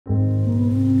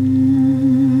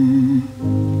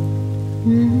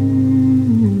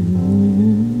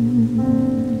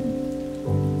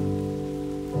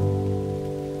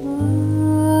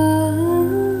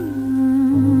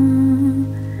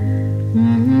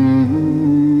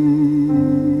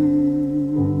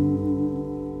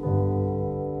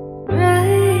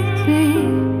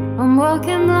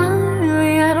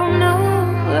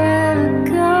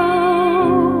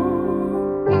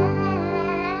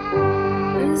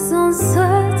This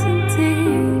uncertainty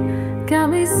got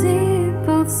me seeing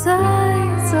both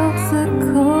sides of the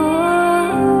coin.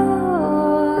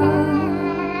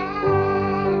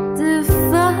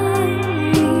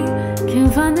 Define me,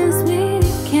 can't find this meaning.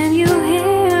 Can you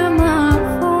hear my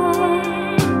voice?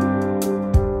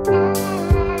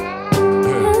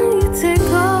 Can you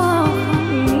take off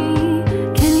on me?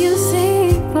 Can you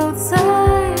see both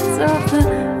sides of the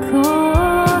coin?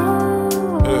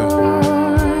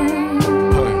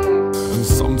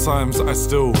 Sometimes I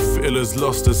still feel as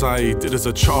lost as I did as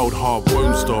a child. Heart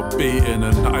won't stop beating,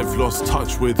 and I've lost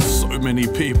touch with so many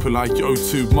people. I owe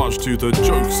too much to the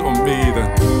jokes on me.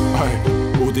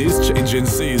 Then all these changing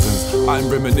seasons, I'm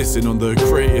reminiscing on the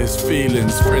greatest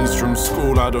feelings. Friends from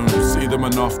school, I don't see them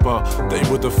enough, but they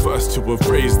were the first to have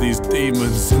raised these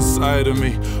demons inside of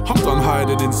me. I'm done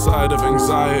hiding inside of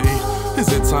anxiety. Is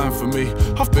it time for me?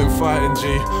 I've been fighting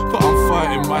G, but I'm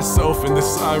fighting myself in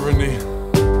this irony.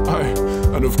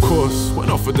 And of course, when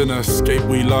offered an escape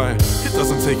we lie. It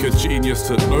doesn't take a genius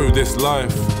to know this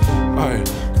life.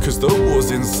 Cause the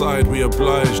war's inside, we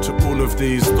oblige to all of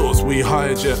these thoughts we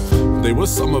hide. Yet they were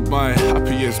some of my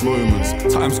happiest moments.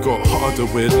 Times got harder,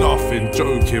 we're laughing,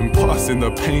 joking, passing the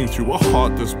pain through a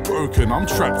heart that's broken. I'm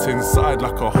trapped inside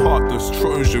like a heartless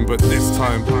Trojan, but this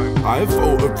time I've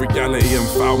altered reality and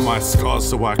found my scars,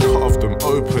 so I carved them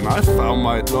open. I found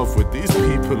my love with these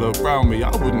people around me. I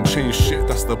wouldn't change shit,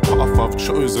 that's the path I've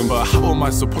chosen. But how am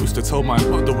I supposed to tell my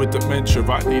mother with dementia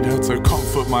I need her to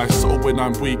comfort my soul when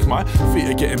I'm weak? My feet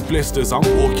are getting blisters, I'm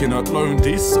walking alone.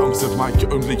 These songs are my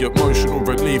only emotional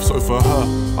relief. So for her,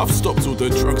 I've stopped all the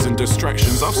drugs and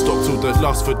distractions. I've stopped all the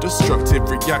lust for destructive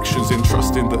reactions, in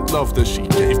trusting that love that she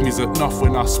gave me's enough.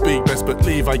 When I speak, best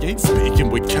believe I ain't speaking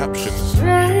with captions.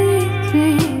 Break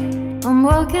me, I'm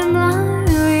walking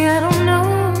blindly, I don't know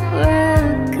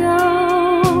where to go.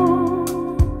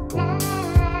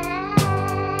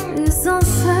 This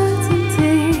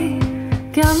uncertainty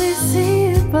got me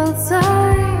seeing both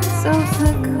sides of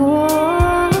the coin.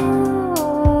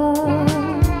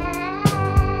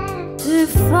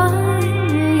 Define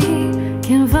me,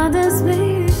 can't find this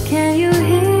meaning. Can you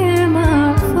hear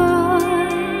my voice?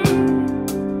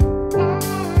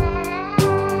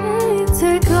 Can you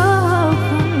take off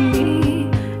on me?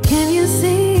 Can you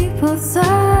see both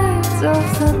sides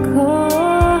of the coin?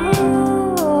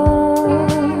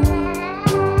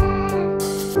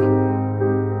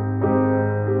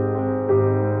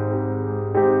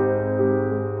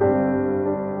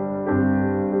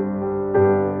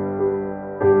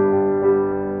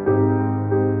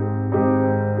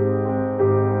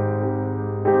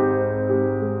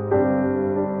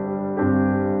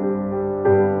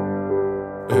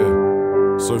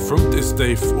 So from this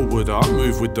day forward, I'll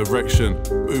move with direction,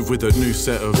 move with a new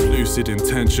set of lucid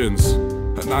intentions.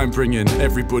 And I'm bringing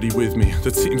everybody with me.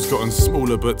 The team's gotten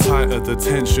smaller but tighter. The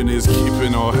tension is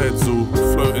keeping our heads all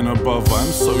floating above. I'm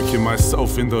soaking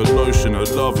myself in the lotion of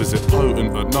love. Is it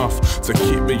potent enough to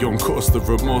keep me on course? The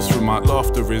remorse from my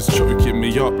laughter is choking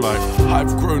me up. Like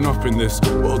I've grown up in this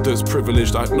world that's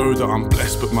privileged. I know that I'm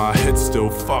blessed, but my head's still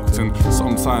fucked. And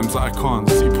sometimes I can't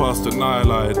see past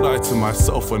denial. I lie to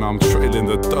myself when I'm trailing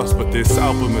the dust. But this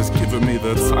album has given me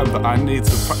the time that I need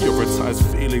to prioritize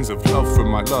feelings of love from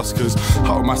my lust. Cause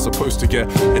how am I supposed to get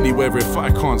anywhere if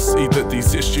I can't see that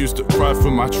these issues derive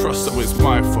from my trust? So it's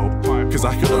my fault, cause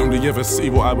I could only ever see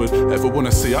what I would ever want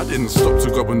to see. I didn't stop to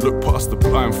go and look past the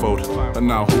blindfold. And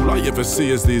now all I ever see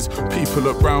is these people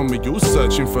around me, all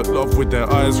searching for love with their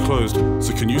eyes closed.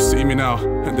 So can you see me now?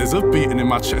 And there's a beating in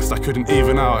my chest I couldn't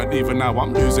even out. And even now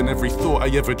I'm losing every thought I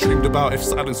ever dreamed about. If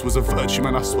silence was a virtue,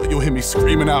 man, I swear you'll hear me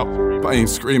screaming out. But I ain't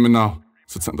screaming now,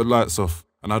 so turn the lights off.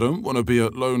 And I don't want to be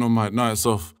alone on my nights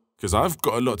off, cause I've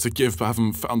got a lot to give, but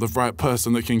haven't found the right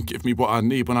person that can give me what I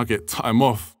need when I get time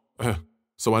off.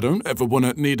 So I don't ever want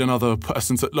to need another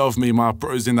person to love me. My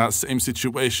bro's in that same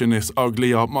situation. It's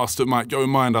ugly, I've mastered my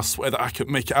own mind. I swear that I could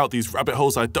make it out these rabbit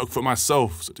holes I dug for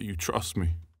myself. So do you trust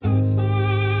me?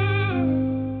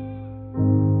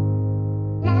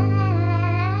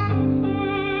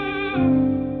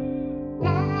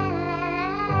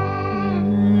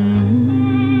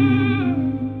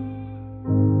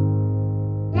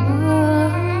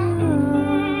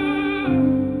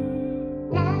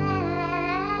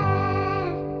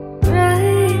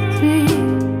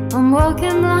 I'm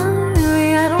walking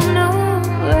blindly, I don't know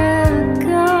where to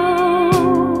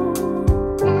go.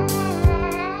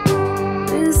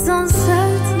 This